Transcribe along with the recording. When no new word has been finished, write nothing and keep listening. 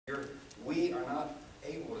are not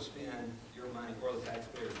able to spend your money or the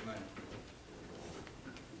taxpayers' money.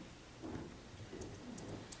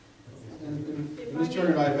 And Ms.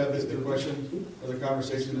 Turner and I have had this discussion, or the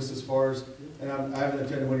conversation, just as far as, and I haven't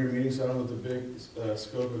attended one of your meetings, so I don't know what the big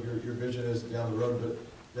scope of your vision is down the road, but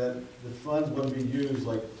that the funds wouldn't be used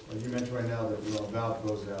like you mentioned right now, that a valve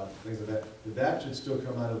goes out, things like that. That should still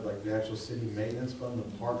come out of like the actual city maintenance fund,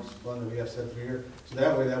 the parks fund that we have set through here. So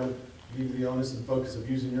that way, that would give the onus and focus of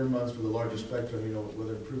using your funds for the larger spectrum. You know,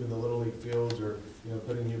 whether improving the Little League fields or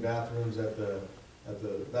putting new bathrooms at the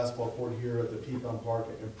basketball court here at the Pecan Park,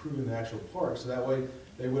 improving the actual park. So that way,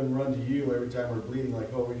 they wouldn't run to you every time we're bleeding like,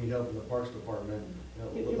 oh, we need help in the parks department.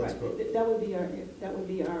 You're right. That would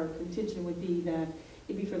be our contention. Would be that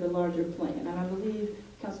it'd be for the larger plan. And I believe,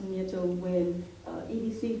 Councilman Nieto, when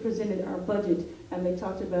EDC presented our budget and they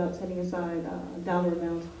talked about setting aside dollar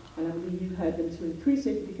amounts, and I believe you had them to increase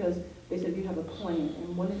it because they said you have a plan.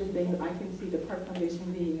 And one of the things I can see the Park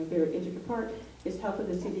Foundation being a very intricate part is helping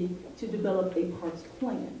the city to develop a parks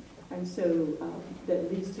plan. And so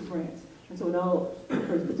that leads to grants. And so it all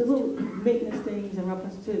occurs. But the little maintenance things in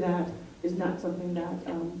reference to that is not something that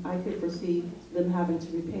I could foresee them having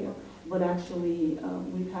to repair. But actually,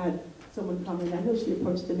 we've had someone come in, I know she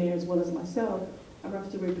approached the mayor as well as myself, in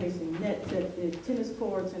reference to replacing nets at the tennis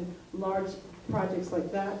courts and large projects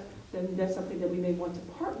like that. Then that's something that we may want to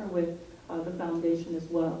partner with the foundation as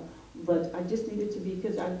well. But I just needed to be,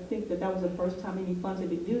 because I think that was the first time any funds had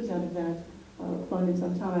been used out of that fund in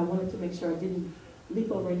some time. I wanted to make sure I didn't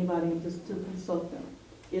leap over anybody and just to consult them.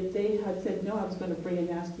 If they had said no, I was going to bring and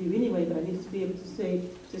ask you anyway, but I needed to be able to say,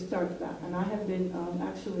 to start that. And I have been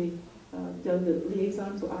actually done the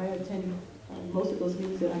liaison, so I attend most of those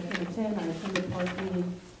meetings that I can attend. I attended the park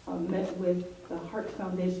meeting, met with the Heart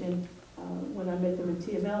Foundation when I met them in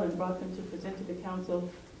TML and brought them to present to the council.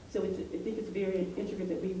 So I think it's very intricate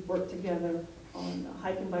that we work together on a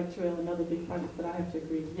hike and bike trail and other big projects, but I have to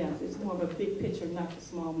agree, yes, it's more of a big picture, not the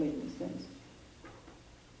small maintenance things.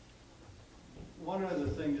 One other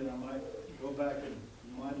thing that I might go back and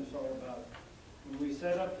remind us all about, when we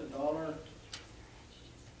set up the dollar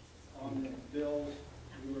on the bills,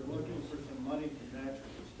 we were looking for some money to match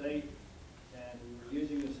with the state, and we were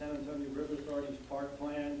using the San Antonio River Authority's park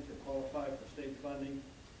plan to qualify for state funding.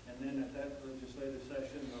 And then at that legislative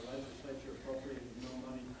session, the legislature appropriated no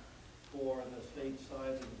money for the state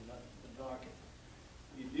side of the docket.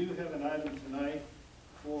 You do have an item tonight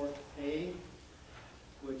for A,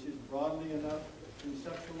 which is broadly enough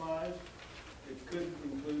conceptualized. It could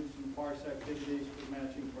include some parks activities for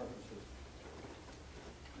matching purposes.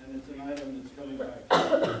 And it's an item that's coming back.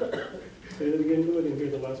 Say it again, do it, and hear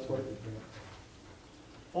the last part.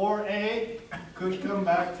 4A could come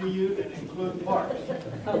back to you and include parks.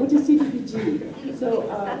 Which is CDBG. So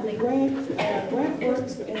the grant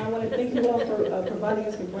works, and I want to thank you all for providing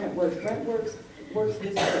us with grant works. Grant works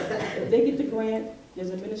this way. If they get the grant, there's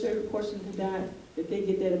an administrative portion to that, that they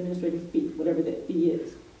get that administrative fee, whatever that fee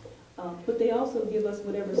is. But they also give us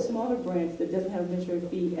whatever smaller grants that doesn't have administrative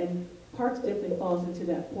fee, and parks definitely falls into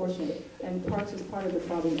that portion. And parks is part of the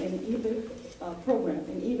problem, and even program.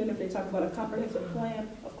 And even if they talk about a comprehensive plan,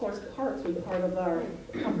 of course, parks will be part of our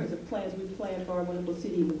comprehensive plans we plan for our wonderful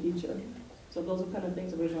city in the future. So those are kind of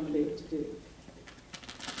things that we're going to be able to do.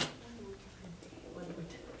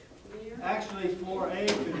 Actually, 4A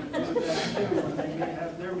could include that too when they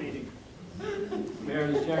have their meeting.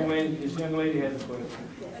 Mayor, this young lady has a question.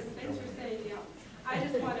 Thanks for saying, yeah. I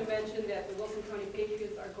just want to mention that the Wilson County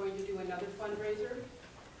Patriots are going to do another fundraiser.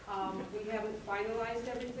 We haven't finalized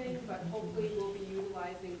everything, but hopefully we'll be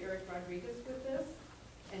utilizing Eric Rodriguez with this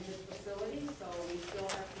and his facility, so we still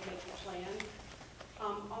have to make the plan.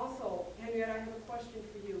 Also, Henriette, I have a question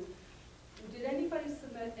for you. Did anybody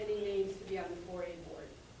submit any names to be on the 4A board?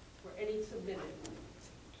 Were any submitted?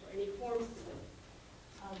 Or any forms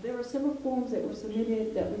submitted? There were several forms that were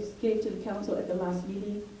submitted that we gave to the council at the last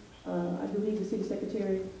meeting. I believe the city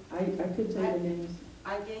secretary, I couldn't tell you the names.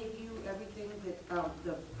 I gave you everything that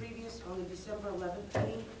the previous, on the December 11th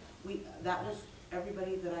meeting, that was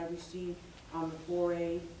everybody that I received on the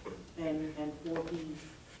 4A and 4B.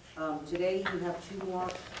 Today you have two more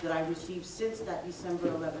that I received since that December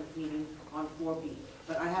 11th meeting on 4B,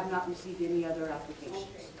 but I have not received any other applications.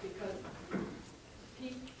 Okay, because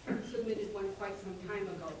Pete submitted one quite some time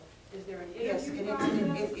ago. Is there an interview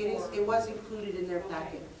process? Yes, it was included in their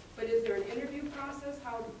packet. But is there an interview process?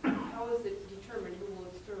 How is it determined who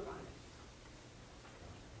will serve on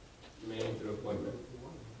it? Mainly through appointment.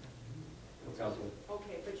 Council.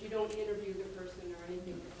 Okay, but you don't interview the person or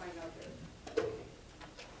anything to find out their.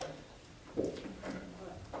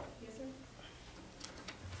 Yes, sir?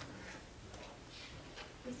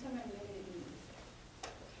 This time I'm limited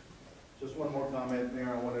Just one more comment,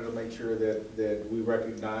 Mayor. I wanted to make sure that we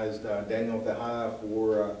recognized Daniel Tejada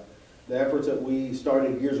for the efforts that we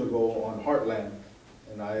started years ago on Heartland.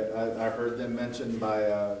 And I heard them mentioned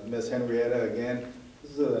by Ms. Henrietta again.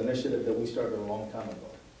 This is an initiative that we started a long time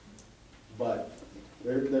ago. But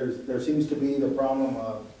there seems to be the problem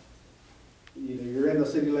of either you're in the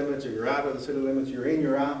city limits or you're out of the city limits, you're in,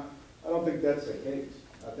 you're out. I don't think that's the case.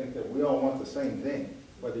 I think that we all want the same thing,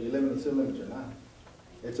 whether you live in the city limits or not.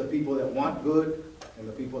 It's the people that want good and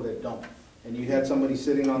the people that don't. And you had somebody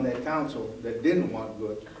sitting on that council that didn't want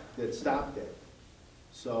good, that stopped it.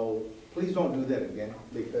 So please don't do that again,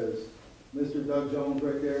 because Mr. Doug Jones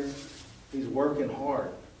right there, he's working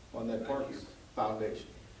hard on that Parks Foundation.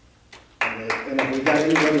 And if we got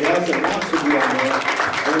anybody else that wants to be on there,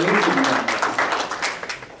 they need to be on there.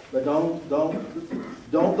 But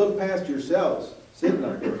don't look past yourselves sitting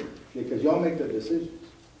up there, because y'all make the decisions.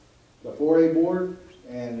 The 4A board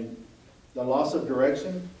and the loss of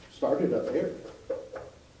direction started up there.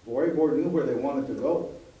 4A board knew where they wanted to go.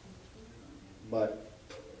 But,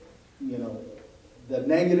 you know, the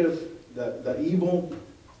negative, the evil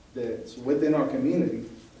that's within our community,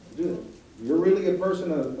 dude, you're really a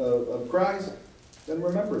person of Christ, then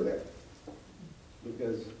remember that.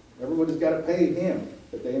 Because everybody's got to pay him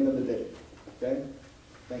at the end of the day. Okay?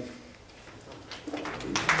 Thank you.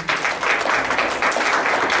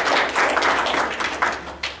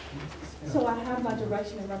 So I have my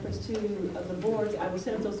direction in reference to the boards. I will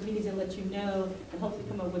set up those meetings and let you know, and hopefully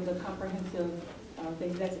come up with a comprehensive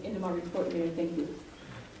thing. That's the end of my report, Mayor. Thank you.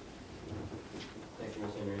 Thank you,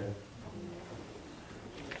 Ms. Henrietta.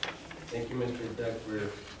 Thank you, Mr. Doug,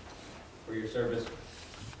 for your service.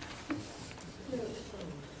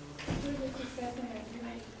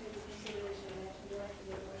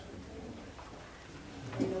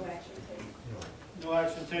 No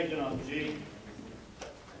action taken on G,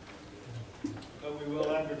 but we will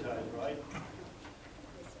advertise, right?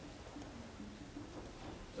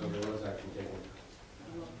 So there was action taken.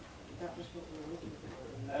 That was what we were looking for.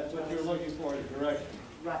 That's what you're looking for, is direction.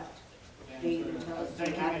 Right. And They so tell us to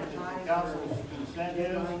taking it to the advertise council's or- consent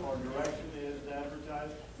is, or direction is to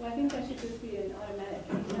advertise. Well, I think that should just be an automatic,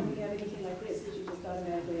 anytime we have anything like this, we should just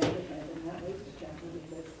automatically advertise and not wait for council,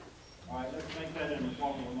 because All right, let's make that in the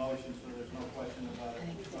form of a motion, so there's no question about it.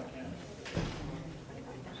 If I can.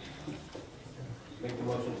 Make the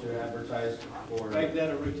motion to advertise for. Make that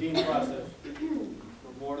a routine process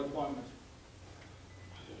for board appointments.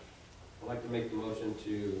 I'd like to make the motion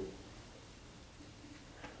to.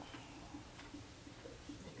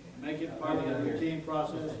 Make it part of the routine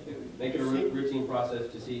process to. Make it a routine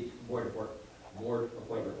process to seek board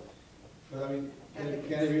appointment. But I mean, can it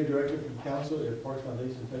be a directive from council if Parks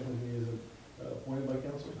Foundation technically is appointed by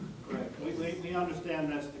council? Correct. We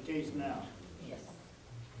understand that's the case now. Yes.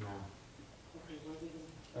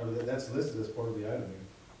 That's listed as part of the item.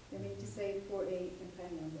 they need to say 4A and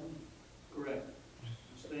planning zone. Correct.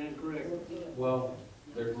 Stand correct. Well,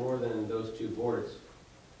 there's more than those two boards.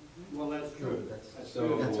 Well, that's true.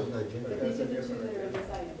 So, But these are the two that are in this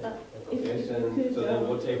item. okay, so then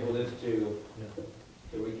we'll table this to,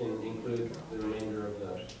 so we can include the remainder of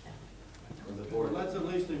the board. Let's at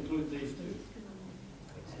least include these two.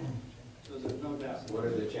 So there's no doubt. What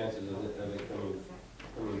are the chances of it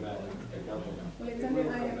coming back to council? Well, it's under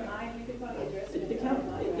item I, we could probably address it. The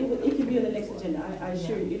council, it can be on the next agenda. I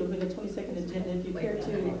assure you, it'll be the 22nd agenda if you care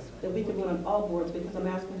to, that we can vote on all boards, because I'm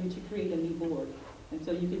asking you to create a new board. And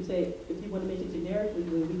so you can say, if you want to make it generically,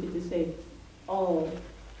 we could just say all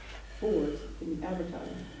boards can be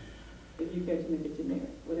advertised. If you care to make it generic,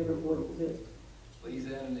 whatever board exists. Please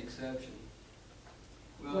add an exception.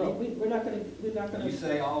 Well, we're not gonna, You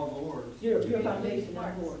say all boards, your foundation,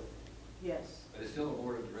 our board. Yes. but it's still a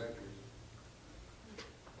board of directors.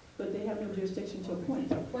 But they have no jurisdiction to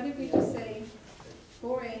appoint. What if we just say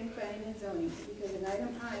 4A in planning and zoning, because in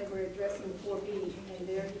item I, we're addressing 4B, and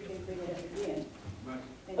there you can bring it up again. Right.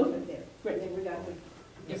 And put it there. Great. And then we got the.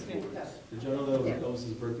 Yes, ma'am. Did y'all know that was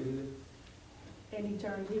Elvis's birthday today? And he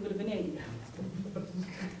turned, he would have been 80. But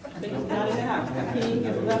he's not in the house. He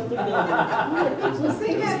has left the building. We'll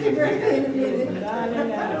sing happy birthday in a minute. Not in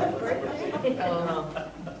the house.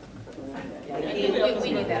 We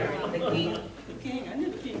knew that already. The king. The king, I knew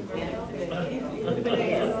the king birthday today. He would have been 80.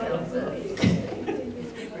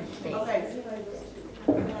 Okay.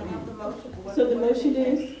 We're gonna have the motion. So the motion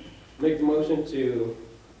is? Make the motion to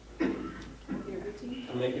routine?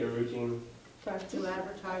 make it a routine To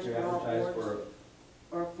advertise to for all advertise boards,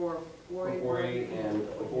 for or for 4A. 4A and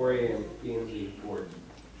 4A and P and Z board.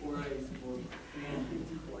 Okay,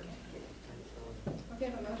 I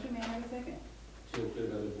have a motion, may I have a second? To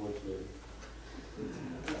include other boards later.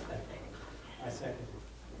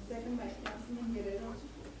 motion by Councilman Guerrero.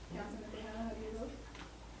 Councilman Tejada, how do you vote?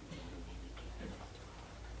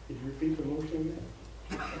 Could you repeat the motion again?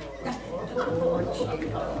 Tejada,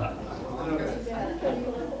 how do you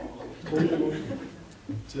vote? Hold the motion.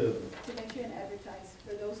 To, To make sure and advertise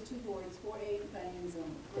for those two boards, 4A and planning and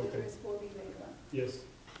zoning. Whether Okay. it's 4B later on. Yes.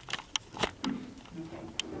 Okay.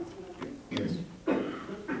 Councilman Cruz? yes. Councilman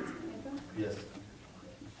Nieto? Yes.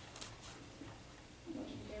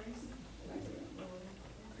 Motion carries. 5-0.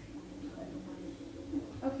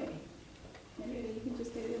 Okay. Henrietta, you can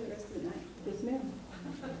just stay there the rest of the night. Yes, ma'am.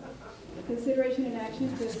 Consideration and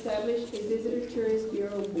action to establish a visitor tourist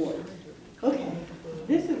bureau board. Okay,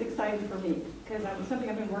 this is exciting for me, because it's something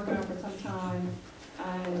I've been working on for some time,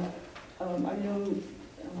 and I know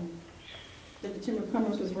that the Chamber of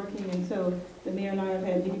Commerce was working, and so the mayor and I have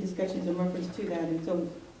had many discussions in reference to that, and so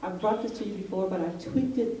I've brought this to you before, but I've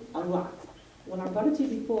tweaked it a lot. When I brought it to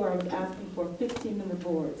you before, I was asking for a 15-member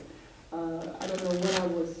board. I don't know what I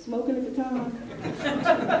was smoking at the time,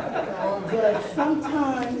 but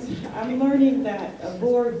sometimes I'm learning that a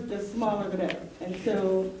board, the smaller the better. And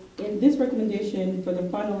so in this recommendation for the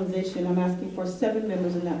finalization, I'm asking for 7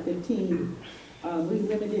 members in that 15. We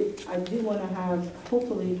limited, I do want to have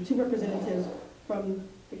hopefully 2 representatives from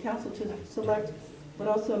the council to select, but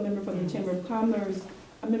also a member from the Chamber of Commerce,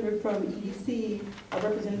 a member from EDC, a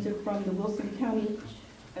representative from the Wilson County,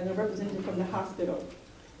 and a representative from the hospital.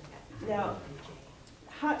 Now,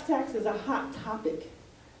 hot tax is a hot topic,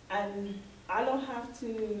 and I don't have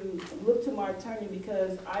to look to my attorney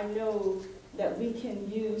because I know that we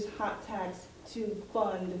can use hot tax to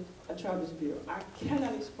fund a Travelers Bureau. I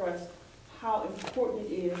cannot express how important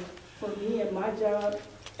it is for me and my job,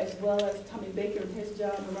 as well as Tommy Baker and his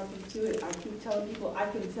job in reference to it. I keep telling people I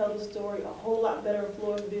can tell the story a whole lot better in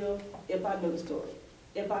Floresville if I know the story,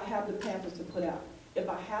 if I have the pamphlets to put out, if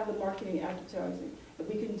I have the marketing advertising. If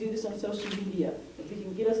we can do this on social media, if we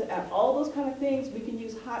can get us an app, all those kind of things we can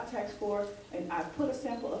use hot tax for, and I put a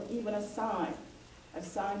sample of even a sign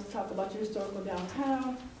to talk about your historical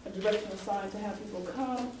downtown, a directional sign to have people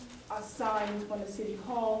come, a sign from the city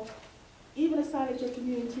hall, even a sign at your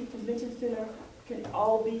community convention center can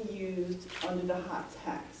all be used under the hot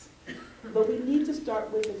tax. But we need to start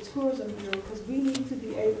with the tourism bureau because we need to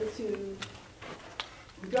be able to,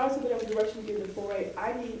 regardless of whatever direction we give the 4A,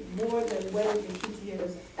 I need more than weddings and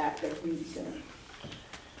PTAs at that community center.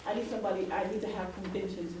 I need to have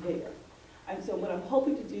conventions there. And so what I'm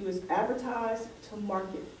hoping to do is advertise to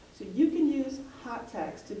market. So you can use hot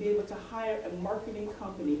tax to be able to hire a marketing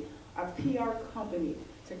company, a PR company,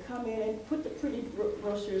 to come in and put the pretty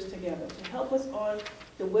brochures together, to help us on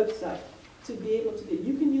the website, to be able to do.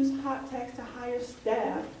 You can use hot tax to hire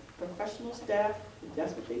staff, professional staff, if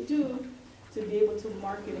that's what they do, to be able to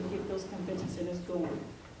market and get those convention centers going.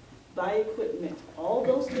 Buy equipment, all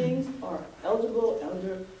those things are eligible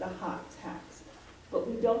under the hot tax. But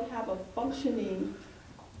we don't have a functioning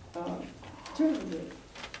tourism bureau.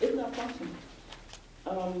 It's not functioning.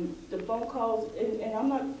 The phone calls, and I'm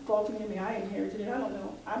not faulting anybody, I inherited it, I don't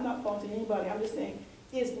know. I'm not faulting anybody, I'm just saying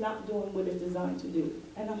it's not doing what it's designed to do.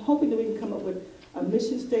 And I'm hoping that we can come up with a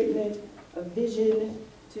mission statement, a vision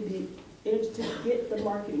to get the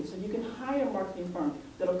marketing. So you can hire a marketing firm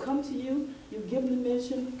that'll come to you, you give them the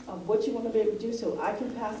mission of what you want to be able to do, so I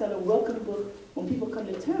can pass out a welcome book when people come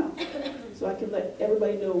to town. So I can let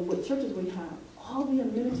everybody know what churches we have, all the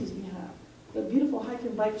amenities we have, the beautiful hike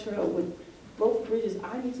and bike trail with both bridges.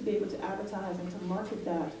 I need to be able to advertise and to market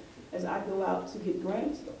that as I go out to get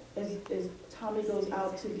grants, as Tommy goes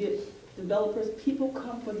out to get developers. People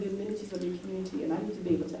come for the amenities of your community, and I need to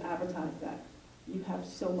be able to advertise that. You have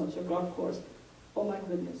so much. Your golf course, oh my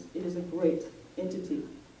goodness, it is a great entity.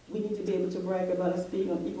 We need to be able to brag about us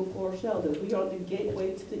being on Eagle Forest Shelter. We are the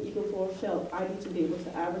gateway to the Eagle Forest Shelter. I need to be able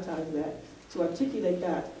to advertise that, to articulate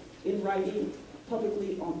that in writing,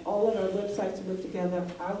 publicly on all of our websites to look together.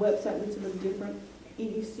 Our website needs to look different.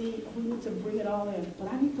 EDC, we need to bring it all in.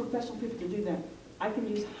 But I need professional people to do that. I can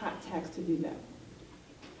use hot tax to do that.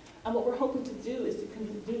 And what we're hoping to do is to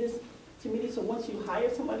do this committee, so once you hire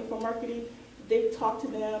somebody for marketing, they talk to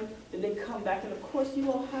them, then they come back, and of course you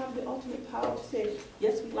all have the ultimate power to say,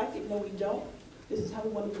 yes, we like it, no, we don't. This is how we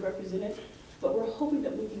want to be represented. But we're hoping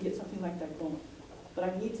that we can get something like that going. But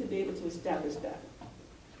I need to be able to establish that.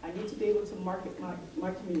 I need to be able to market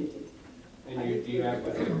my community. And do you have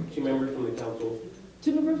 2 members from the council?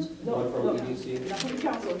 2 members? No, One from no, EDC? not from the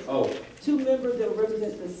council. Oh. 2 members that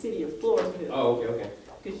represent the city of Floresville. Oh, okay.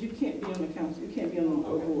 Because you can't be on the council, you can't be on the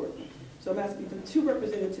board. So I'm asking for 2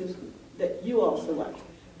 representatives that you all select.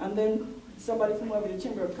 And then somebody from wherever the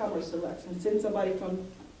Chamber of Commerce selects, and send somebody from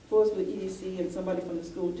Floresville EDC and somebody from the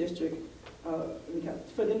school district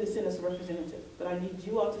for them to send us a representative. But I need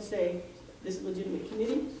you all to say, this is a legitimate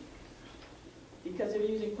committee. Because they're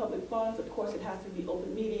using public funds, of course, it has to be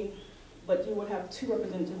open meeting, but you would have 2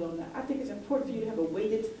 representatives on that. I think it's important for you to have a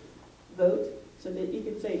weighted vote so that you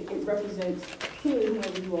can say it represents, clearly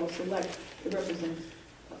whoever you all select, it represents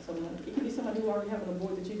someone. It could be someone who already have on the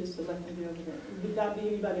board that you just select and be over there. It would not be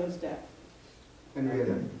anybody on staff.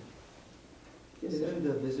 Henrietta, Yes, sir. isn't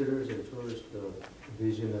the visitors and tourists the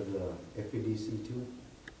vision of the FEDC too?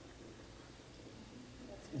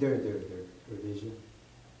 Their vision?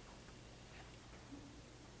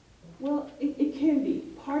 Well, it can be.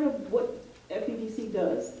 Part of what FEDC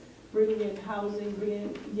does, bringing in housing,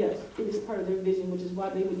 yes, it is part of their vision, which is why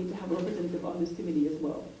they would need to have a representative on this committee as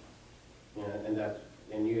well. Yeah,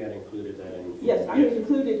 and you had included that in. Yes, I have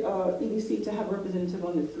included EDC to have a representative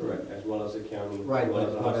on this. Correct, as well as the county. Right, as well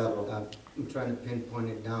as the but hospital. I'm trying to pinpoint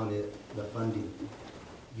it down, the funding.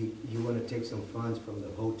 You want to take some funds from the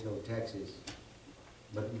hotel taxes,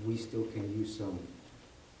 but we still can use some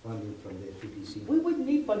funding from the FEDC. We wouldn't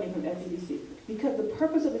need funding from FEDC because the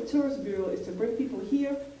purpose of the Tourist Bureau is to bring people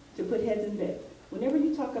here to put heads in bed. Whenever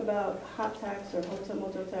you talk about hot tax or hotel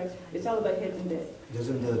motel tax, it's all about heads in bed.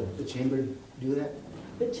 Doesn't the chamber do that?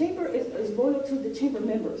 The chamber is loyal to the chamber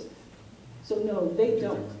members. So no, they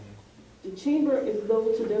don't. The chamber is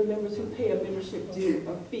loyal to their members who pay a membership due,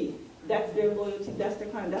 a fee. That's their loyalty, that's their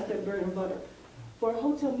kind, that's their bread and butter. For a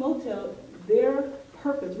hotel motel, their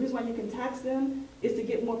purpose, the reason why you can tax them is to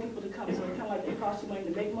get more people to come. So it's kind of like it costs you money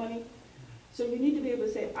to make money. So you need to be able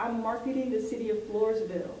to say, I'm marketing the city of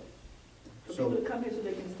Floresville for people to come here so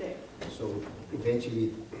they can stay. So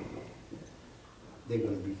eventually, they're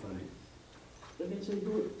going to be funded. Eventually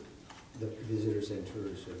do it. The visitors and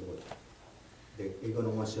tourists are what? They're going to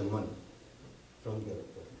want some money from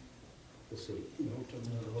the city.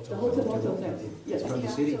 The hotel motel tax, yes. It's from the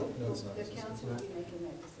city? The council will be making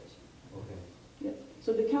that decision. Okay. Yeah.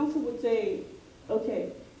 So the council would say,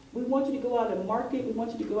 okay, we want you to go out and market, we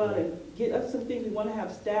want you to go out and get us some things, we want to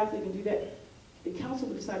have staff that can do that. The council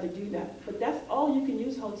would decide to do that. But that's all you can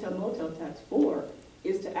use hotel motel tax for,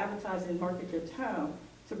 is to advertise and market your town,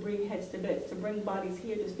 to bring heads to beds, to bring bodies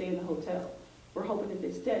here to stay in the hotel. We're hoping that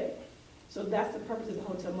they stay. So that's the purpose of the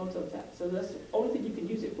hotel motel tax. So that's the only thing you can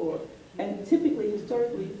use it for. And typically,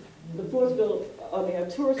 historically, the Floresville,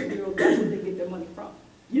 Tourist Bureau, that's where they get their money from.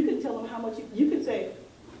 You can tell them how much, you can say,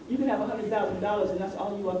 you can have $100,000 and that's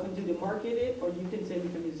all you all can do to market it, or you can say we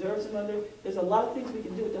can reserve some other. There's a lot of things we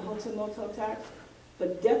can do with the hotel motel tax,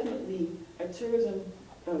 but definitely a tourism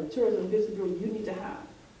business bureau you need to have,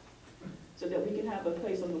 so that we can have a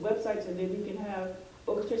place on the website, so that we can have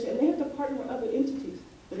orchestration, and they have to partner with other entities.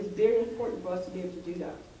 But it's very important for us to be able to do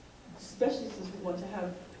that, especially since we want to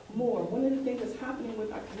have more. One of the things that's happening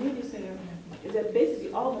with our community center is that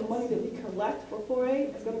basically all the money that we collect for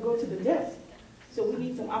 4A is going to go to the desk. So we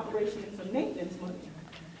need some operation and some maintenance money.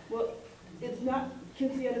 Well, it's not,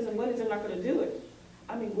 quinceañeras and weddings are not going to do it.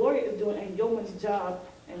 I mean, Gloria is doing a yeoman's job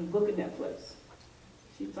and booking that place.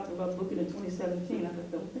 She's talking about booking in 2017. I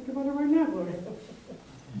said, don't think about it right now, Gloria.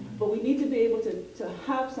 But we need to be able to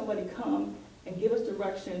have somebody come and give us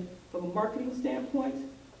direction from a marketing standpoint,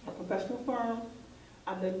 a professional firm,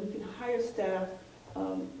 and then we can hire staff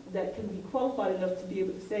that can be qualified enough to be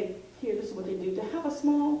able to say, here, this is what they do, to have a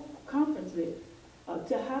small conference there,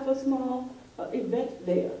 to have a small event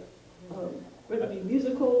there, whether it be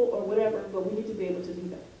musical or whatever, but we need to be able to do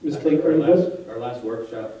that. I think our last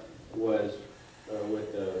workshop was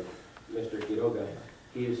with Mr. Quiroga.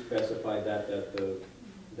 He specified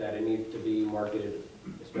that it needs to be marketed,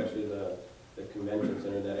 especially the convention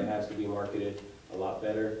center, that it has to be marketed a lot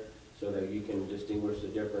better so that you can distinguish the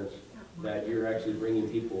difference, that you're actually bringing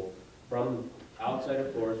people from outside of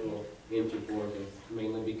Floresville into Floresville,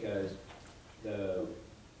 mainly because the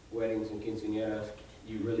weddings and quinceañeras,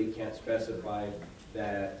 you really can't specify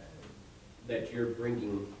that you're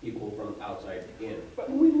bringing people from outside in.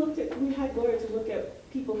 But we had Gloria to look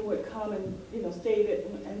at people who had come and, stayed at,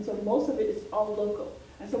 and so most of it is all local.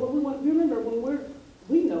 And so what we remember when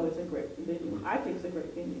we know it's a great venue, I think it's a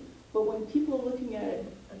great venue, but when people are looking at it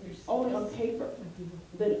only on paper,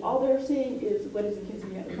 then all they're seeing is weddings and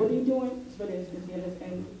quinceañeras. What are you doing? It's weddings and quinceañeras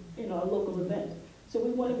and, a local event. So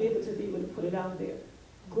we want to be able to put it out there.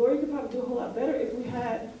 Gloria could probably do a whole lot better if we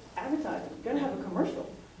had advertising. We've got to have a commercial.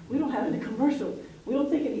 We don't have any commercials. We don't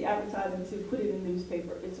take any advertising to put it in the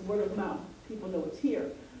newspaper. It's word of mouth. People know it's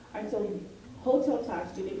here. And so hotel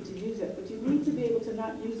tax, being able to use that, but you need to be able to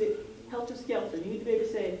not use it helter-skelter. You need to be able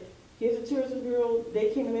to say, here's the tourism bureau,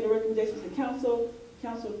 they came and made a recommendation to the council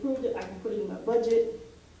approved it, I can put it in my budget.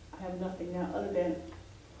 I have nothing now other than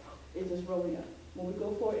it's just rolling up. when we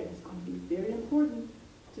go forward, and it's going to be very important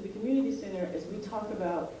to the community center as we talk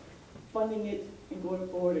about funding it and going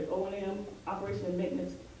forward, and O&M, operation and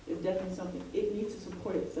maintenance is definitely something. It needs to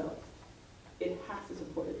support itself. It has to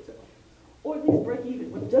support itself. Or at least break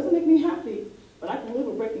even, which doesn't make me happy, but I can live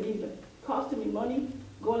with breaking even. Costing me money,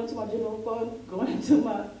 going into my general fund, going into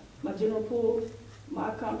my general pool,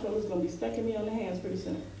 my comptroller's gonna be spanking me on the hands pretty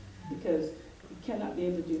soon, because you cannot be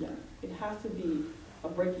able to do that. It has to be a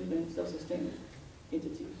break-even, self-sustaining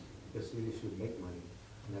entity. The city should make money,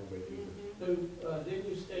 not break even. So, didn't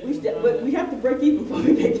you state? But we have to break even before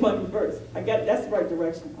we make money first. That's the right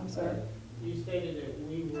direction, I'm sorry. You stated that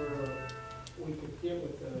we could get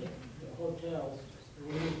with the hotels,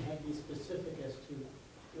 we didn't have to be specific as to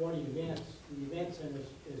what events. The event center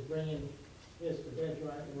is bringing this to bed,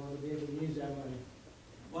 right, in order to be able to use that money.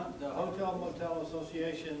 The Hotel Motel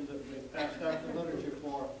Association that we passed out the literature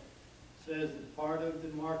for says that part of the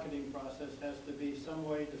marketing process has to be some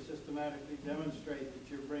way to systematically demonstrate that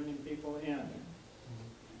you're bringing people in.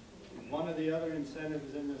 One of the other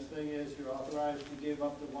incentives in this thing is you're authorized to give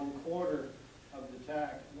up to 1/4 of the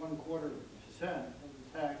tax, 1/4% of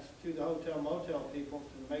the tax to the hotel motel people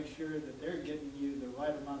to make sure that they're getting you the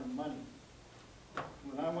right amount of money.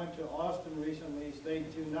 When I went to Austin recently,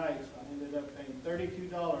 stayed 2 nights, I ended up paying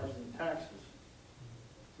 $32 in taxes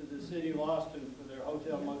to the city of Austin for their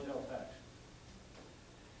hotel motel tax.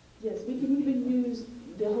 Yes, we can even use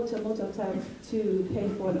the hotel motel tax to pay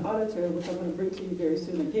for an auditor, which I'm going to bring to you very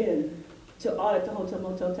soon again, to audit the hotel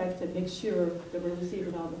motel tax to make sure that we're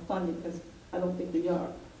receiving all the funding, because I don't think we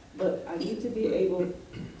are. But I need to be able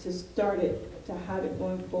to start it, to have it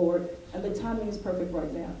going forward, and the timing is perfect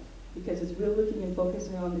right now, because as we're looking and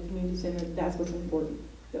focusing on the community center, that's what's important,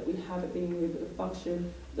 that we have it being able to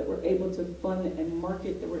function, that we're able to fund and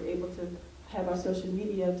market, that we're able to have our social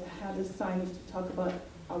media, to have the signage to talk about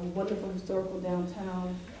our wonderful historical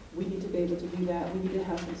downtown. We need to be able to do that. We need to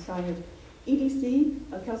have some signage. EDC,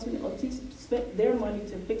 Councilman Ortiz, spent their money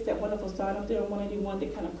to fix that wonderful sign up there on 181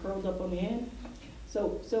 that kind of curled up on the end.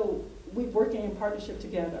 So we're working in partnership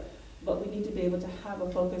together, but we need to be able to have a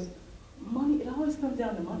focus. Money, it always comes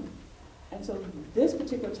down to money. And so this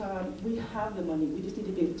particular time, we have the money. We just need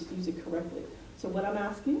to be able to use it correctly. So what I'm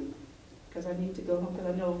asking, because I need to go home, because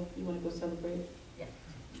I know you want to go celebrate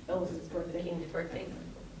Elvis's birthday. King's birthday.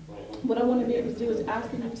 What I want to be able to do is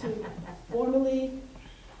ask you to formally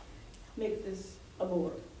make this a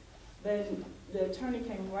board. Then the attorney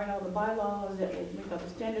can write out the bylaws that will make up the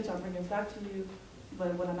standards. I'll bring it back to you.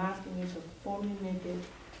 But what I'm asking you to formally make it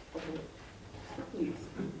a board. Please.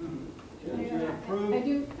 I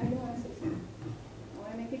do want to say something. I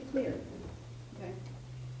want to make it clear, okay?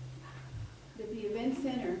 That the event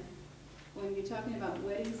center, when you're talking about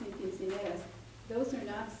weddings and quinceañeras, those are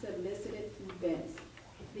not solicited events.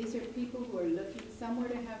 These are people who are looking somewhere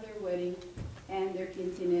to have their wedding and their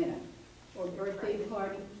quinceañera, or birthday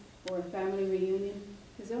party, or a family reunion.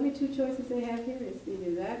 Because the only 2 choices they have here is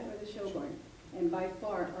either that or the show barn. And by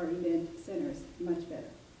far, our event center is much better.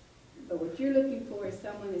 But what you're looking for is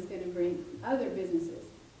someone that's going to bring other businesses.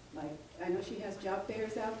 Like, I know she has job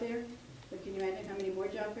fairs out there, but can you imagine how many more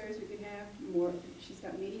job fairs we could have? More, she's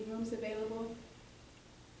got meeting rooms available.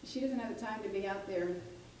 She doesn't have the time to be out there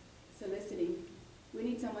soliciting. We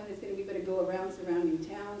need someone that's going to be able to go around surrounding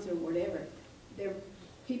towns or whatever. There are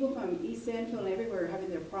people from East Central and everywhere having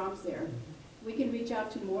their proms there. We can reach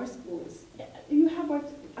out to more schools. You have,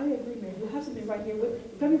 I agree, Mayor. You have something right here.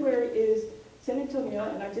 February is San Antonio,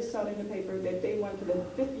 and I just saw it in the paper that they won for the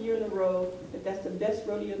 5th year in a row, that that's the best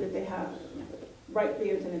rodeo that they have right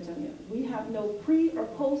there in San Antonio. We have no pre or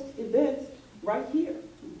post events right here.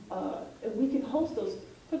 And we can host those,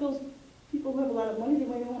 for those people who have a lot of money, they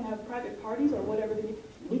might want to have private parties or whatever.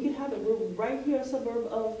 We could have it. We're right here, a suburb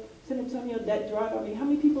of San Antonio, that drive. I mean, how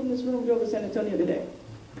many people in this room drove to San Antonio today?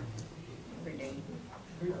 Every day.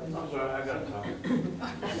 I'm sorry, I got to talk.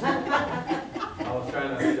 I was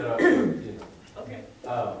trying to shut up, you know. Okay.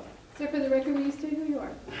 So for the record, will you state who you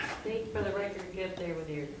are? State for the record, get there with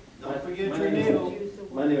your. Don't forget your name.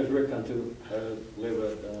 My name is Rick Cantu. I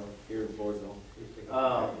live here in Floresville.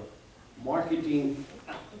 Marketing,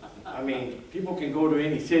 I mean, people can go to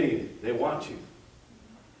any city they want to.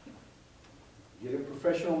 Get a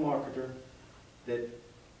professional marketer that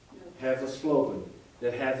has a slogan,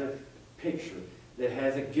 that has a picture, that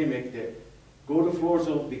has a gimmick, that go to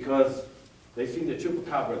Floresville because they seen the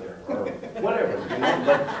chupacabra there, or whatever, you know,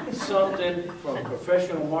 but something from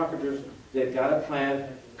professional marketers that got a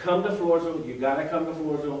plan. Come to Floresville, you gotta come to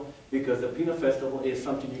Floresville, because the Peanut Festival is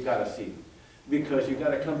something you gotta see. Because you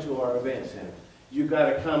gotta come to our event center. You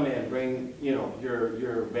gotta come and bring, you know,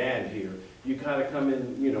 your band here. you kind of come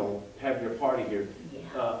in, you know, have your party here.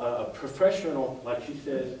 A professional, like she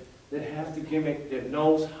says, that has the gimmick, that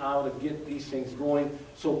knows how to get these things going,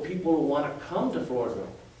 so people will want to come to Floresville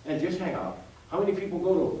and just hang out. How many people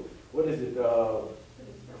go to, what is it,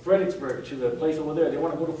 Fredericksburg, to the place over there? They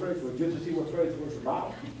want to go to Fredericksburg just to see what Fredericksburg's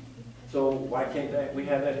about. So why can't we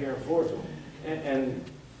have that here in Floresville? And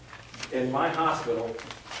in my hospital,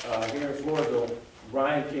 here in Floresville,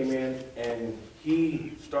 Brian came in and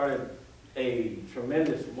he started a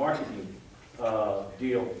tremendous marketing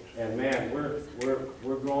deal. And man,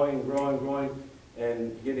 we're growing,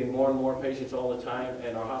 and getting more and more patients all the time,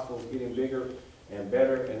 and our hospital's getting bigger and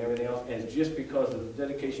better and everything else. And it's just because of the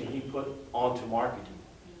dedication he put onto marketing.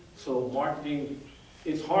 So marketing,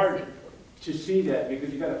 it's hard to see that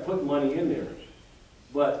because you got to put money in there.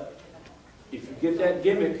 But if you get that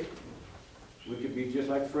gimmick, we could be just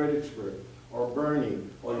like Fredericksburg or Bernie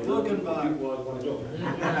or the other people always want to go.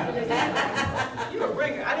 You a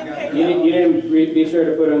bringer. I didn't pay You didn't be sure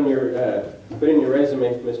to put on your put in your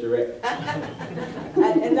resume, Mr. Rick.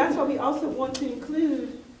 And that's why we also want to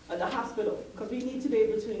include the hospital, because we need to be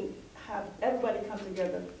able to have everybody come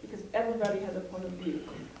together, because everybody has a point of view.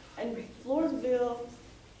 And Floresville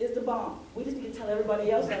is the bomb. We just need to tell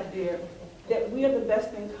everybody else out there that we are the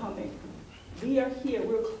best thing coming. We are here.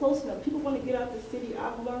 We're close enough. People want to get out the city.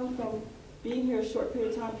 I've learned from being here a short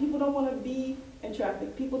period of time. People don't want to be in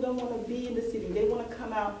traffic. People don't want to be in the city. They want to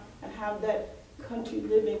come out and have that country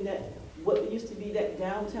living, that what used to be that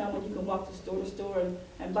downtown where you can walk to store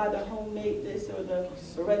and buy the homemade this or the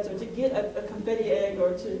reds, or to get a confetti egg,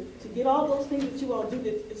 or to get all those things that you all do.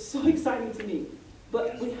 That it's so exciting to me.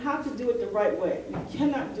 But we have to do it the right way. We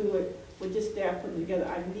cannot do it with just staff putting together.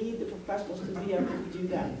 I need the professionals to be able to do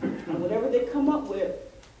that. And whatever they come up with,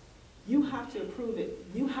 you have to approve it.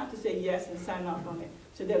 You have to say yes and sign off on it.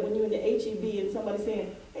 So that when you're in the HEB and somebody's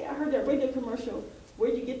saying, hey, I heard that radio commercial,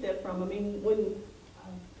 where'd you get that from? I mean, when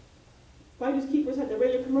Finders Keepers had the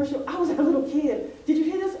radio commercial, I was a little kid. Did you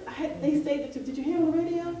hear this? They say that, did you hear it on the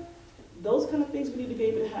radio? Those kind of things we need to be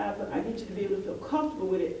able to have, but I need you to be able to feel comfortable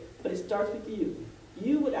with it, but it starts with you.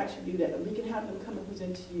 You would actually do that, and we can have them come and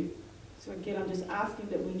present to you. So again, I'm just asking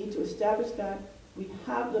that we need to establish that. We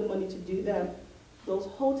have the money to do that. Those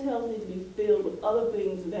hotels need to be filled with other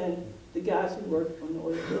things than the guys who work on the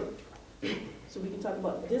oil field. So we can talk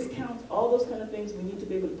about discounts, all those kind of things we need to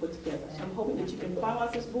be able to put together. So I'm hoping that you can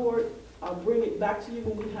finalize this board. I'll bring it back to you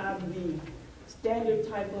when we have the standard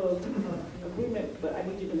type of agreement, but I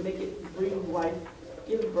need you to make it bring life,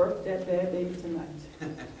 give birth to that bad baby tonight.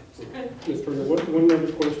 Mr. Turner, one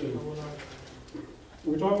other question.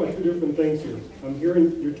 We're talking about two different things here. I'm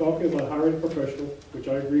hearing you're talking about hiring a professional, which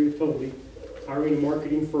I agree with totally, hiring a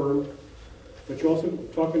marketing firm, but you're also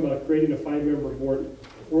talking about creating a 5-member board.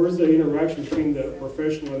 Where is the interaction between the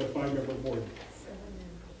professional and the 5-member board?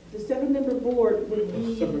 The 7-member board would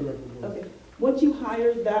be, 7-member board. okay, once you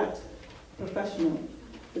hire that professional,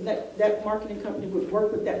 then that marketing company would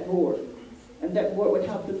work with that board, and that board would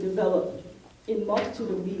help them develop in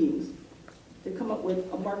multitude of meetings to come up with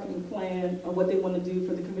a marketing plan of what they want to do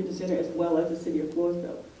for the convention center as well as the city of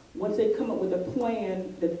Floresville. Once they come up with a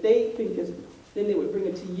plan that they think is, then they would bring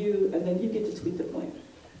it to you, and then you get to tweak the plan.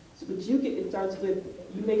 So, but you get, it starts with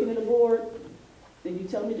you making it a board, then you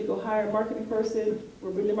tell me to go hire a marketing person,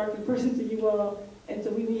 we'll bring the marketing person to you all, and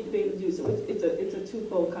so we need to be able to do, so it's a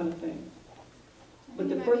twofold kind of thing. But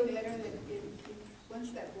the first, might be better that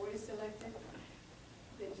once that board is selected,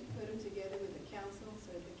 that you put them together with the council,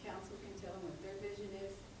 so that the council can tell them what their vision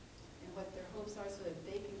is and what their hopes are, so that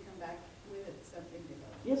they can come back with something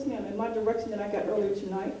developed. yes, ma'am, and my direction that I got earlier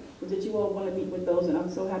tonight was that you all want to meet with those, and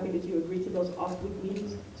I'm so happy that you agreed to those off-week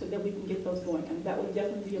meetings so that we can get those going. And that would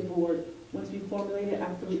definitely be a board, once we formulate it,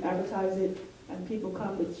 after we advertise it, and people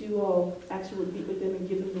come, that you all actually would meet with them and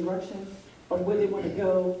give them direction of where they want to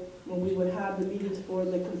go, when we would have the meetings for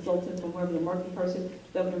the consultant, from whoever the marketing person,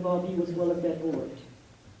 that would involve you as well as that board.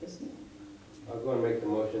 Yes, ma'am. I'll go and make the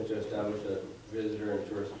motion to establish a visitor and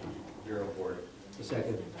tourist bureau board. A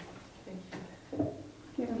second. Thank you.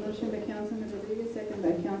 We have a motion by Councilman Rodriguez, second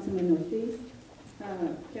by Councilman Ortiz.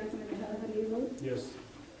 Councilman Tejada, how do you vote? Yes.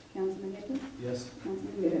 Councilman Nieto? Yes.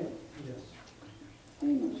 Councilman Guerrero? Yes.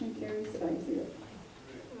 Okay, motion carries 5-0.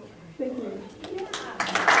 Thank you.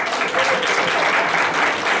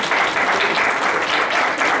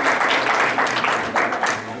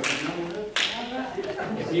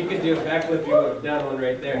 If you could do a backflip, you would have done one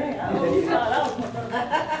right there.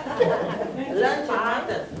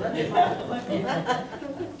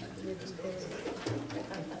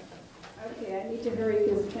 Okay, I need to hurry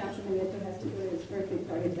because Councilman Nieto has to go to his birthday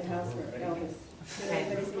party at the house for Elvis. So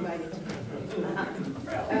everybody's invited.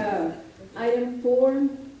 Item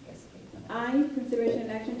 4I, consideration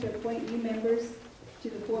and action to appoint new members to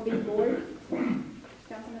the 4B board.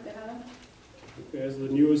 Councilman Tejada? As the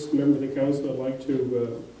newest member of the council, I'd like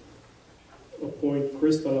to appoint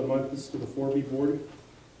Chris Talamantes to the 4B board.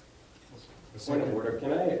 Point of order,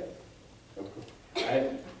 can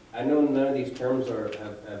I know none of these terms are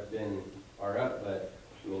up, but,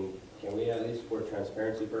 I mean, can we at least for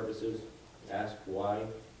transparency purposes ask why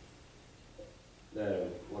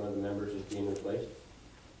one of the members is being replaced?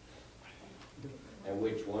 And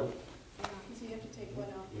which one? So you have to take one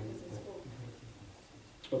off because it's full.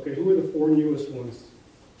 Okay, who are the 4 newest ones?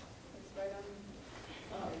 It's right on.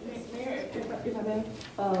 Mayor, if I may,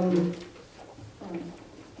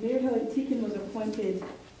 Mayor Helen Teakin was appointed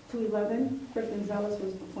to 11, Fred Gonzalez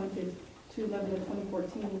was appointed to 11 in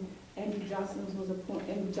 2014, Andy Jocelyn was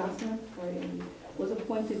appointed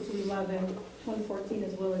to 11, 2014,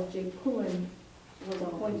 as well as Jake Pullen was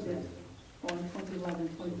appointed on 2011,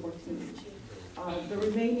 2014. The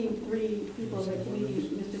remaining 3 people of the committee,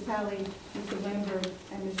 Mr. Talley, Mr. Lambert,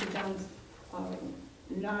 and Mr. Jones,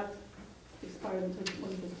 not expired until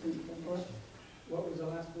 2015. What was the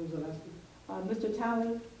last one? Mr.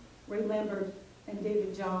 Talley, Ray Lambert, and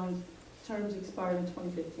David Johns' terms expired in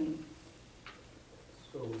 2015.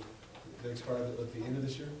 So they expired at the end of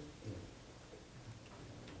this year?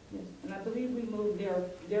 Yes, and I believe we moved their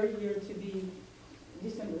year to be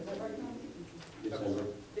December, is that right now? December.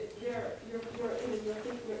 Your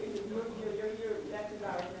year matches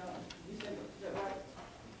ours now, December, is that right?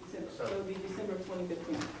 December, so it'll be December of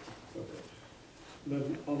 2015. Okay. Then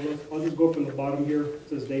I'll just go from the bottom here. It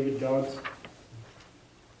says David Johns.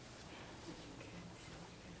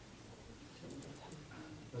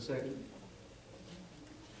 A second.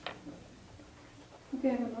 Okay,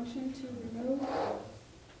 I have a motion to remove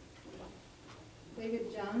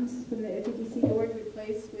David Johns from the FEDC board,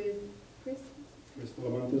 replaced with Chris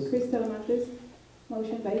Talamantes.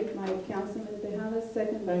 Motion by Councilman Tejada,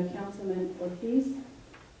 second by Councilman Ortiz.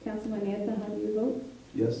 Councilman Nieto, how do you vote?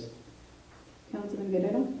 Yes. Councilman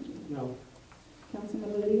Guerrero? No.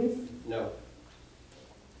 Councilman Rodriguez? No.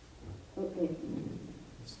 Okay.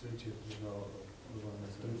 It's 3-2. There's no, move on,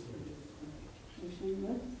 that's good. Motion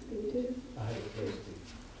left, 3-2. I have a question.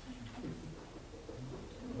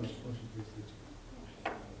 Motion carries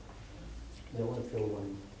 3-2. I want to fill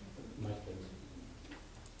one, my place.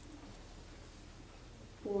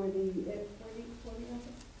 For the F40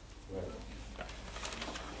 also? Right.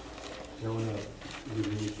 I want to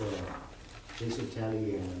remove Jason Talley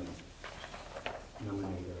and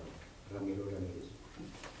nominate Ramiro Ramirez.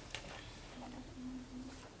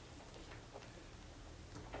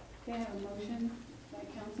 Okay, I have a motion by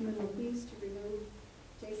Councilman Ortiz to remove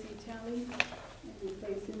Jason Talley and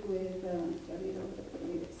replace him with Ramiro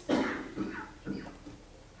Ramirez.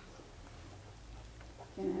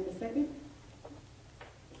 Can I have a second?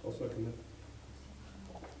 I'll second that.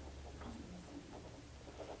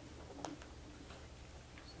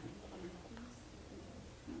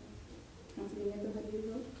 Councilman Nieto, how do you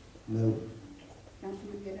vote? No.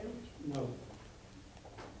 Councilman Guerrero? No.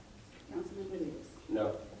 Councilman Rodriguez?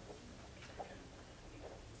 No.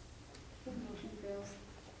 Motion fails.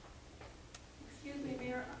 Excuse me,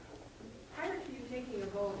 Mayor, prior to you taking a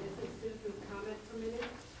vote, is this citizen's comment permitted?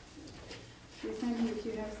 Ms. Hyman, did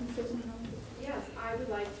you have some citizen comments? Yes, I would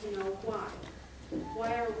like to know why.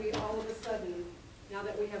 Why are we all of a sudden, now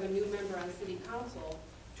that we have a new member on city council,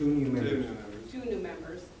 2 new members. 2 new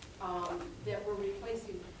members, that we're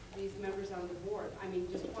replacing these members on the board? I mean,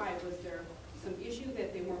 just why? Was there some issue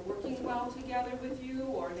that they weren't working well together with you,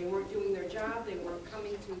 or they weren't doing their job, they weren't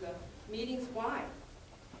coming to the meetings? Why?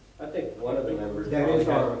 I think one of the members. That probably is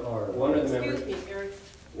has- our One of the members. Excuse me, Eric.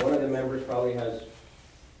 One of the members probably has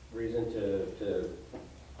reason to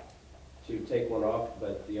take one off,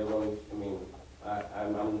 but the other one, I mean,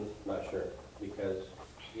 I'm not sure, because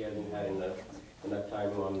he hasn't had enough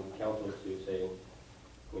time on council to say,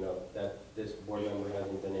 you know, that this board member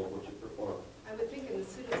hasn't been able to perform. I would think in the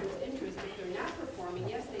citizens' interest, if they're not performing,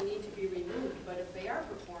 yes, they need to be removed, but if they are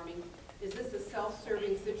performing, is this a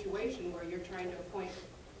self-serving situation where you're trying to appoint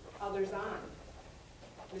others on?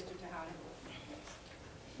 Mr. Tejada?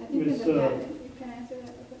 I think in Ms., the past, can I answer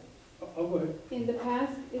that? I'll go ahead. In the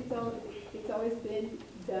past, it's always been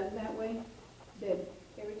done that way, that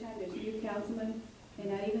every time there's new councilmen, and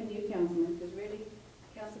not even new councilmen, because really,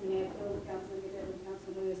 Councilman Nieto, Councilman Guerrero, and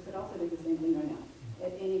Councilman Lewis could also do the same thing right now,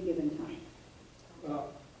 at any given time. So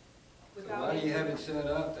Without why do you any- have it set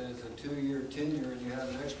up that it's a 2-year tenure and you have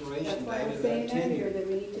an That's expiration why date I'm of saying that earlier tenure? that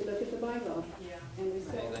we need to look at the bylaw Yeah. and Well,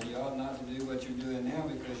 respect. then you ought not to do what you're doing now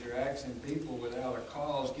because you're asking people without a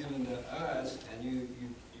cause given to us, and you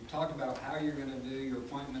talk about how you're gonna do your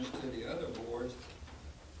appointments to the other boards,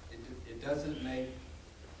 it doesn't make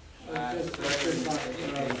my It's certain like,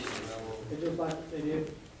 education level. It's just like they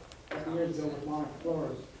did years ago with Monica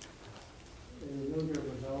Flores. The movement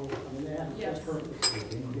was all, I mean, they had Yes. a purpose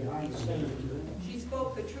behind the scenes. She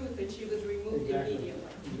spoke the truth and she was removed Exactly. immediately.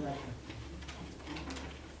 Exactly.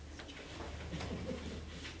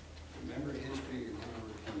 Remember history, you're gonna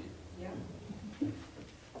repeat it. Yeah.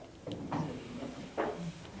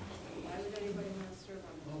 Why would anybody want to serve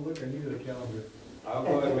on that? Oh, look, I need a calendar. I'll go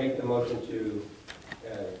ahead and make the motion to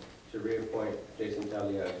reappoint Jason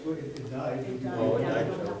Talia. Look, it died. Oh, it died.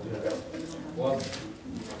 Yeah. Well,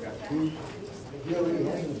 He already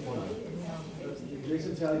has an appointment.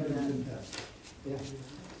 Jason Talley didn't pass. Yeah.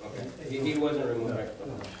 okay, he wasn't removed, right?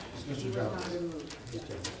 It's Mr. Jones.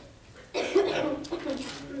 Okay.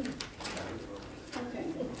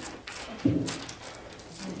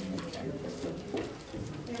 Eric,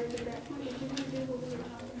 at that point, did you want to do what we were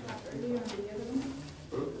talking about earlier on the other one?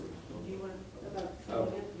 Do you want About Oh.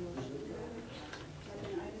 like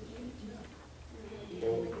an item?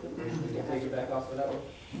 We can take it back off of that one?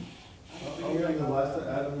 Are we on the last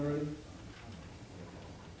item already?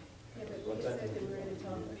 Yeah, but What's you that? said that we're going to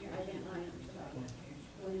talk, item items,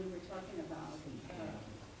 when we were talking about,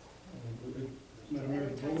 Madam Mayor,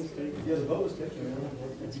 the vote was taken. Yeah, the vote was taken. You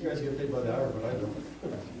guys get paid by the hour, but I don't.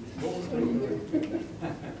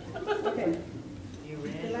 okay.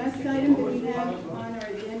 The last item that we have on our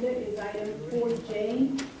agenda is item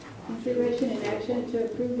 4J, consideration and action to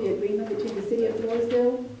approve the agreement between the City of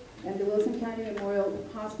Floresville and the Wilson County Memorial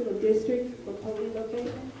Hospital District for polling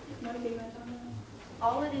location. Monica, you want to talk about that?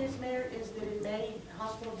 All it is, Mayor, is that in May,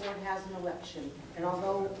 hospital board has an election. And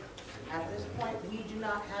although at this point, we do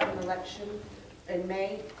not have an election in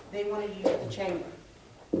May, they want to use the chamber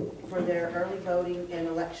for their early voting and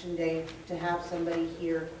election day to have somebody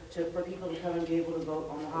here for people to come and be able to vote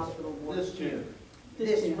on the hospital board. This chamber.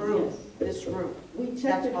 This year, room, yes. this room. We checked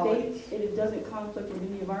That's the all it dates, and it doesn't conflict with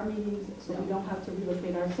any of our meetings, so we don't have to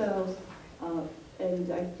relocate ourselves.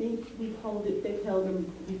 And I think they've held them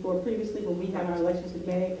before previously when we had our elections in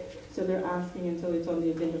May, so they're asking, and so it's on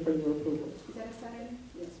the agenda for your approval. Is that a Saturday?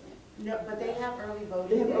 Yes, ma'am. No, but they have early voting.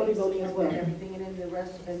 They have early days voting as and well. Everything, and in the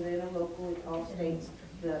rest, and then in local, it all states,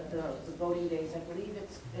 the voting days. I believe it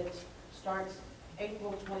starts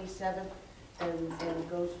April 27th and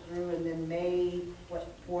goes through, and then May, 4th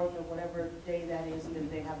or whatever day that is, and then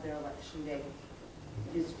they have their election day,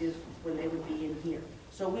 is when they would be in here.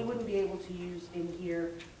 So we wouldn't be able to use in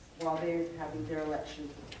here while they're having their election.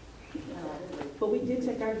 But we did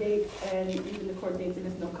check our dates and even the court dates, and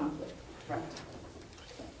there's no conflict. Right.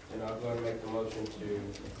 And I'll go ahead and make the motion to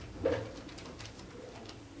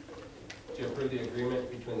approve the agreement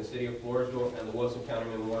between the City of Floresville and the Wilson County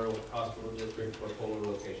Memorial Hospital District for polling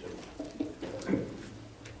location.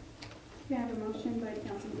 We have a motion by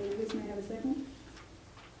Councilman Davis. May I have a second?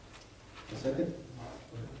 Second?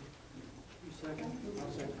 Second?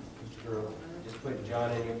 I'll second. Mr. Guerrero. Just put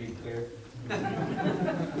John in, you'll be clear.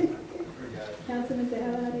 Councilman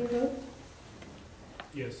Tejada, how do you vote?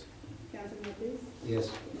 Yes. Councilman Ortiz? Yes.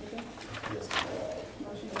 Mika? Yes.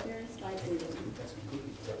 Motion carries 5-0. That's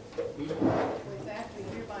completely. With that, we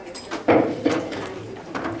hereby adjourn.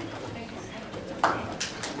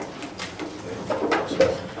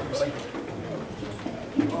 Thank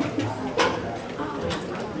you.